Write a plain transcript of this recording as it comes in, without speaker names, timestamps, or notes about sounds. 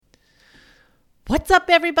What's up,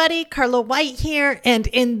 everybody? Carla White here. And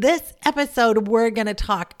in this episode, we're going to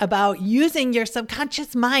talk about using your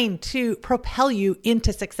subconscious mind to propel you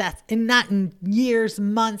into success, and not in years,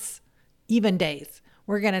 months, even days.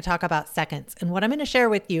 We're going to talk about seconds. And what I'm going to share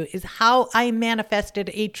with you is how I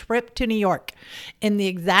manifested a trip to New York and the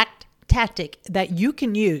exact tactic that you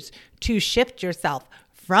can use to shift yourself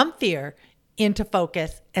from fear into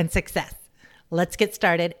focus and success. Let's get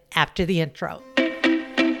started after the intro.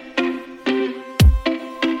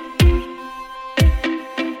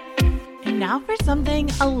 Now for something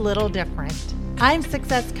a little different. I'm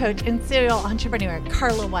success coach and serial entrepreneur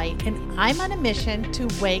Carla White, and I'm on a mission to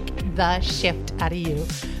wake the shift out of you.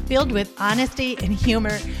 Filled with honesty and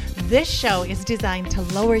humor, this show is designed to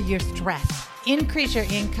lower your stress, increase your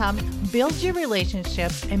income, build your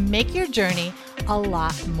relationships, and make your journey a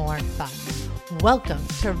lot more fun. Welcome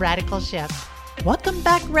to Radical Shift. Welcome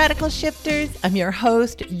back, Radical Shifters. I'm your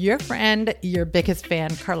host, your friend, your biggest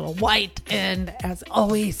fan, Carla White. And as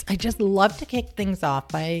always, I just love to kick things off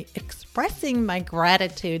by expressing my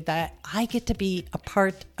gratitude that I get to be a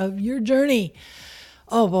part of your journey.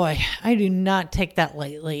 Oh boy, I do not take that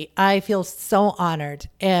lightly. I feel so honored,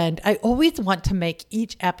 and I always want to make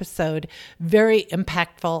each episode very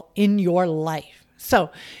impactful in your life. So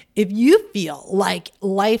if you feel like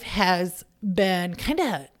life has been kind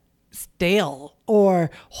of stale or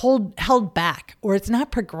held back, or it's not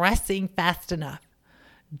progressing fast enough,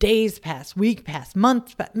 days pass, week pass,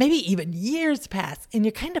 months pass, maybe even years pass, and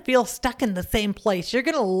you kind of feel stuck in the same place, you're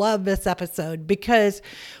going to love this episode, because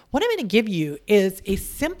what I'm going to give you is a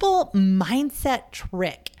simple mindset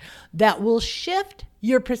trick that will shift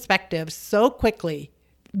your perspective so quickly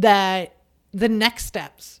that the next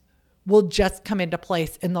steps will just come into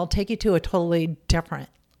place, and they'll take you to a totally different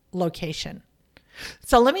location.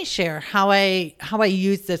 So let me share how I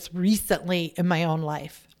used this recently in my own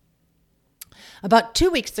life. About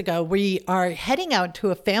 2 weeks ago, we are heading out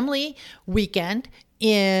to a family weekend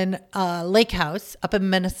in a lake house up in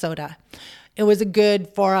Minnesota. It was a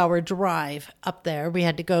good 4-hour drive up there. We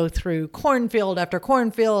had to go through cornfield after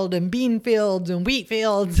cornfield and bean fields and wheat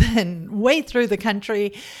fields and way through the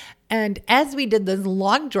country. And as we did this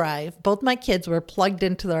long drive, both my kids were plugged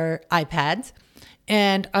into their iPads.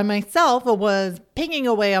 And I myself was pinging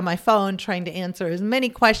away on my phone, trying to answer as many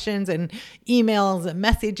questions and emails and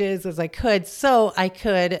messages as I could, so I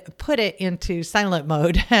could put it into silent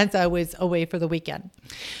mode as I was away for the weekend.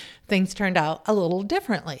 Things turned out a little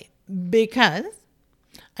differently because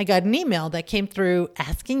I got an email that came through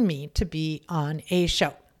asking me to be on a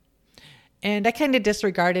show. And I kind of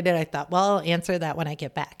disregarded it. I thought, well, I'll answer that when I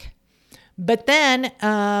get back. But then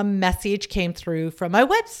a message came through from my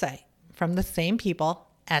website, from the same people,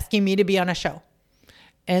 asking me to be on a show.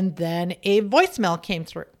 And then a voicemail came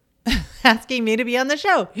through asking me to be on the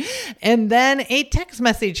show. And then a text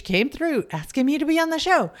message came through asking me to be on the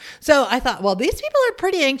show. So I thought, well, these people are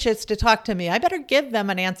pretty anxious to talk to me. I better give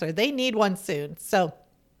them an answer. They need one soon. So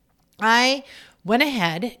I went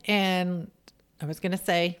ahead and I was going to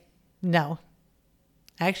say no.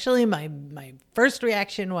 Actually, my first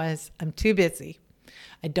reaction was, I'm too busy.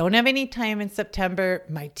 I don't have any time in September.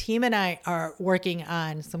 My team and I are working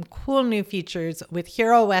on some cool new features with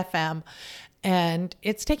Hero FM, and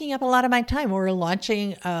it's taking up a lot of my time. We're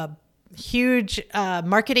launching a huge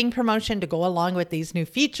marketing promotion to go along with these new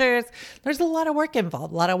features. There's a lot of work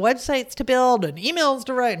involved, a lot of websites to build and emails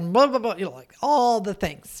to write and blah, blah, blah, like all the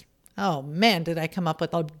things. Oh man, did I come up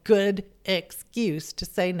with a good excuse to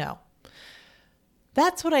say no.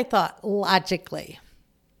 That's what I thought logically.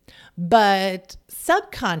 But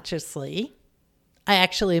subconsciously, I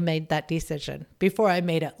actually made that decision before I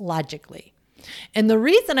made it logically. And the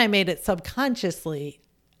reason I made it subconsciously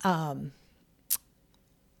a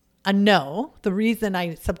no, the reason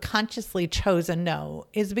I subconsciously chose a no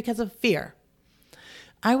is because of fear.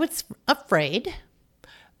 I was afraid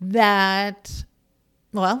that,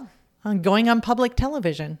 well, I'm going on public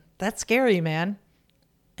television. That's scary, man.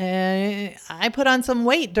 I put on some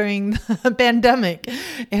weight during the pandemic.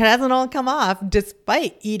 It hasn't all come off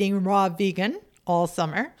despite eating raw vegan all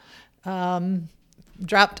summer.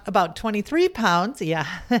 Dropped about 23 pounds. Yeah,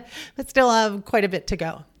 but still have quite a bit to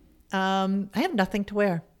go. I have nothing to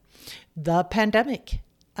wear. The pandemic.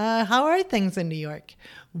 How are things in New York?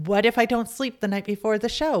 What if I don't sleep the night before the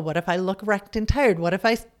show? What if I look wrecked and tired? What if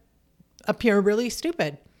I appear really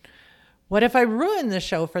stupid? What if I ruin the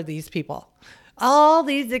show for these people? All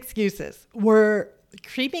these excuses were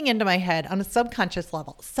creeping into my head on a subconscious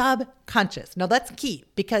level. Subconscious. Now that's key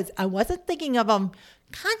because I wasn't thinking of them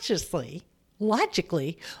consciously,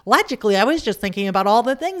 logically. Logically, I was just thinking about all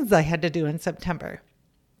the things I had to do in September.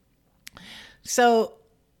 So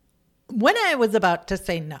when I was about to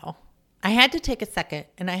say no, I had to take a second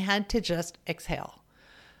and I had to just exhale.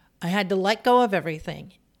 I had to let go of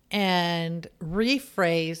everything and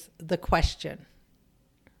rephrase the question.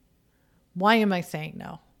 Why am I saying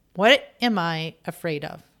no? What am I afraid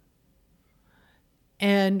of?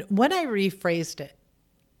 And when I rephrased it,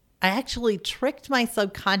 I actually tricked my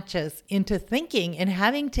subconscious into thinking and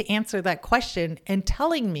having to answer that question and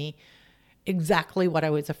telling me exactly what I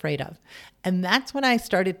was afraid of. And that's when I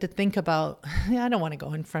started to think about, I don't want to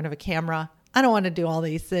go in front of a camera. I don't want to do all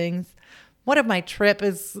these things. What if my trip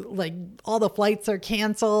is like all the flights are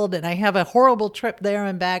canceled and I have a horrible trip there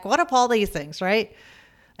and back? What if all these things, right?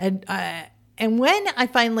 And when I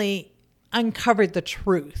finally uncovered the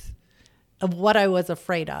truth of what I was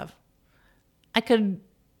afraid of, I could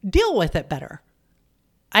deal with it better.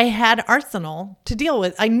 I had arsenal to deal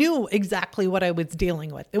with. I knew exactly what I was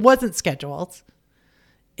dealing with. It wasn't schedules.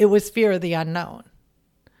 It was fear of the unknown.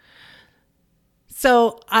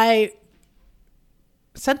 So I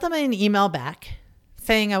sent them an email back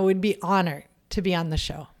saying I would be honored to be on the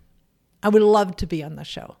show. I would love to be on the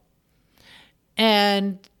show.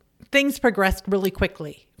 And things progressed really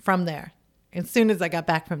quickly from there. As soon as I got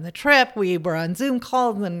back from the trip, we were on Zoom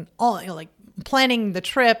calls and all, planning the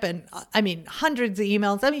trip and hundreds of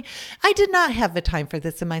emails. I did not have the time for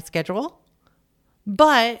this in my schedule,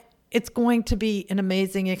 but it's going to be an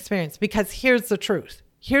amazing experience because here's the truth.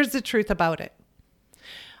 Here's the truth about it.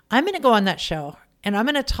 I'm going to go on that show and I'm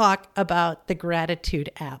going to talk about the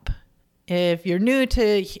Gratitude app. If you're new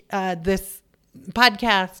to this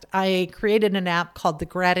podcast, I created an app called the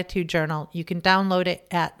Gratitude Journal. You can download it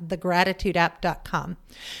at thegratitudeapp.com.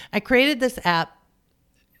 I created this app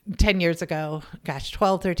 10 years ago,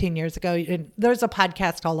 12, 13 years ago. And there's a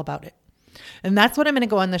podcast all about it. And that's what I'm going to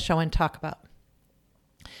go on the show and talk about.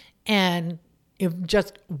 And if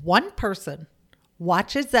just one person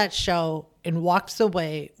watches that show and walks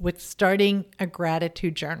away with starting a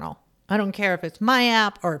gratitude journal, I don't care if it's my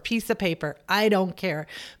app or a piece of paper, I don't care.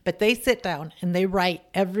 But they sit down and they write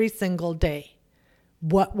every single day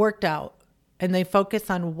what worked out and they focus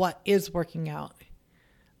on what is working out.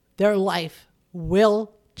 Their life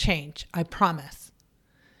will change, I promise.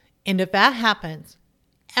 And if that happens,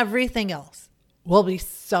 everything else will be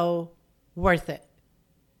so worth it.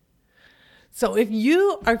 So if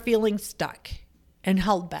you are feeling stuck and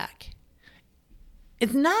held back,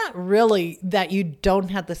 it's not really that you don't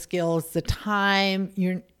have the skills, the time,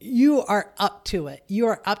 you are up to it. You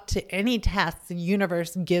are up to any task the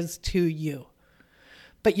universe gives to you.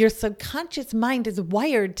 But your subconscious mind is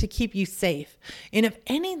wired to keep you safe. And if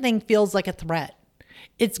anything feels like a threat,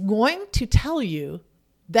 it's going to tell you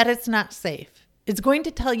that it's not safe. It's going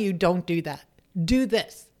to tell you, don't do that. Do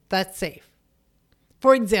this. That's safe.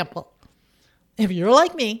 For example, if you're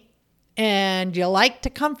like me and you like to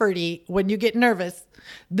comfort eat when you get nervous,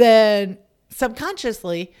 then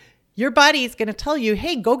subconsciously, your body is going to tell you,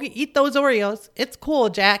 hey, go eat those Oreos. It's cool,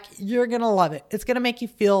 Jack. You're going to love it. It's going to make you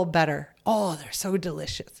feel better. Oh, they're so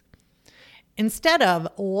delicious. Instead of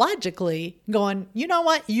logically going, you know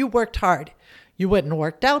what? You worked hard. You went and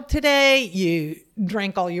worked out today. You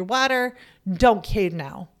drank all your water. Don't cave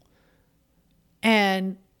now.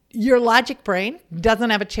 And your logic brain doesn't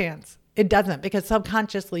have a chance. It doesn't, because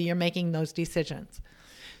subconsciously you're making those decisions.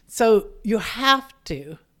 So you have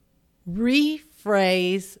to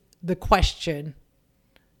rephrase the question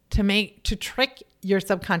to trick your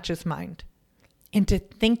subconscious mind into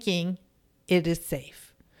thinking it is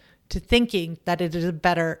safe, to thinking that it is a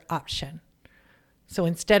better option. So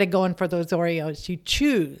instead of going for those Oreos, you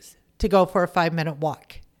choose to go for a 5-minute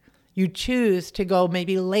walk. You choose to go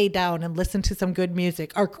maybe lay down and listen to some good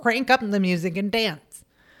music or crank up the music and dance.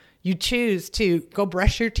 You choose to go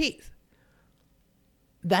brush your teeth.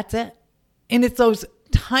 That's it. And it's those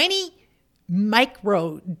tiny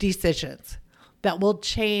micro decisions that will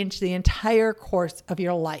change the entire course of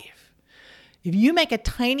your life. If you make a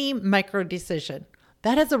tiny micro decision,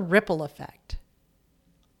 that has a ripple effect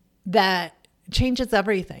that changes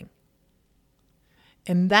everything.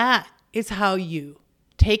 And that is how you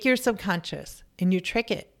take your subconscious and you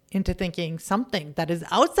trick it into thinking something that is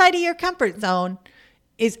outside of your comfort zone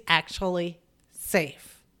is actually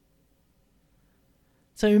safe.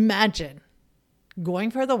 So imagine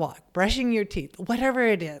going for the walk, brushing your teeth, whatever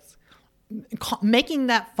it is, making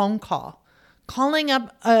that phone call, calling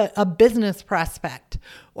up a business prospect,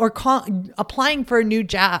 or applying for a new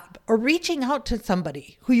job, or reaching out to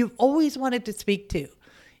somebody who you've always wanted to speak to.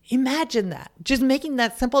 Imagine that. Just making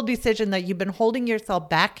that simple decision that you've been holding yourself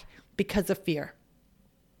back because of fear,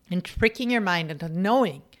 and tricking your mind into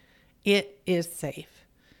knowing it is safe.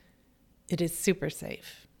 It is super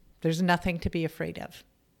safe. There's nothing to be afraid of.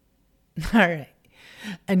 All right.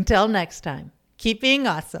 Until next time, keep being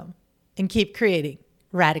awesome and keep creating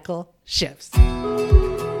radical shifts.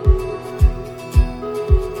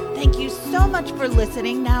 Thank you so much for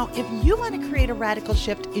listening. Now, if you want to create a radical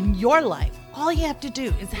shift in your life, all you have to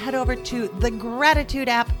do is head over to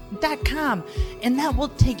thegratitudeapp.com, and that will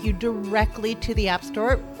take you directly to the App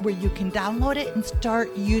Store where you can download it and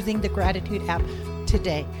start using the Gratitude app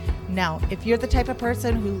today. Now, if you're the type of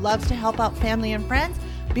person who loves to help out family and friends,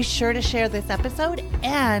 be sure to share this episode.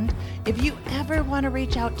 And if you ever want to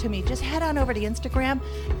reach out to me, just head on over to Instagram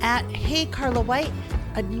at Hey Carla White.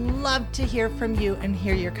 I'd love to hear from you and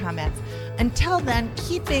hear your comments. Until then,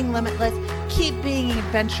 keep being limitless, keep being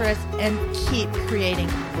adventurous, and keep creating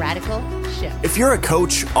radical shifts. If you're a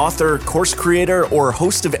coach, author, course creator, or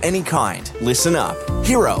host of any kind, listen up.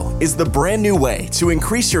 Hero is the brand new way to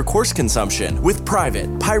increase your course consumption with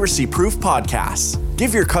private, piracy-proof podcasts.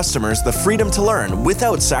 Give your customers the freedom to learn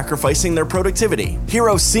without sacrificing their productivity.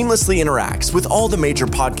 Hero seamlessly interacts with all the major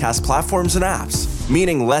podcast platforms and apps,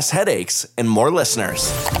 meaning less headaches and more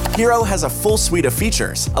listeners. Hero has a full suite of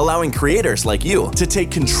features, allowing creators like you to take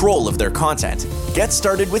control of their content. Get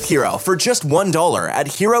started with Hero for just $1 at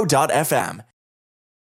hero.fm.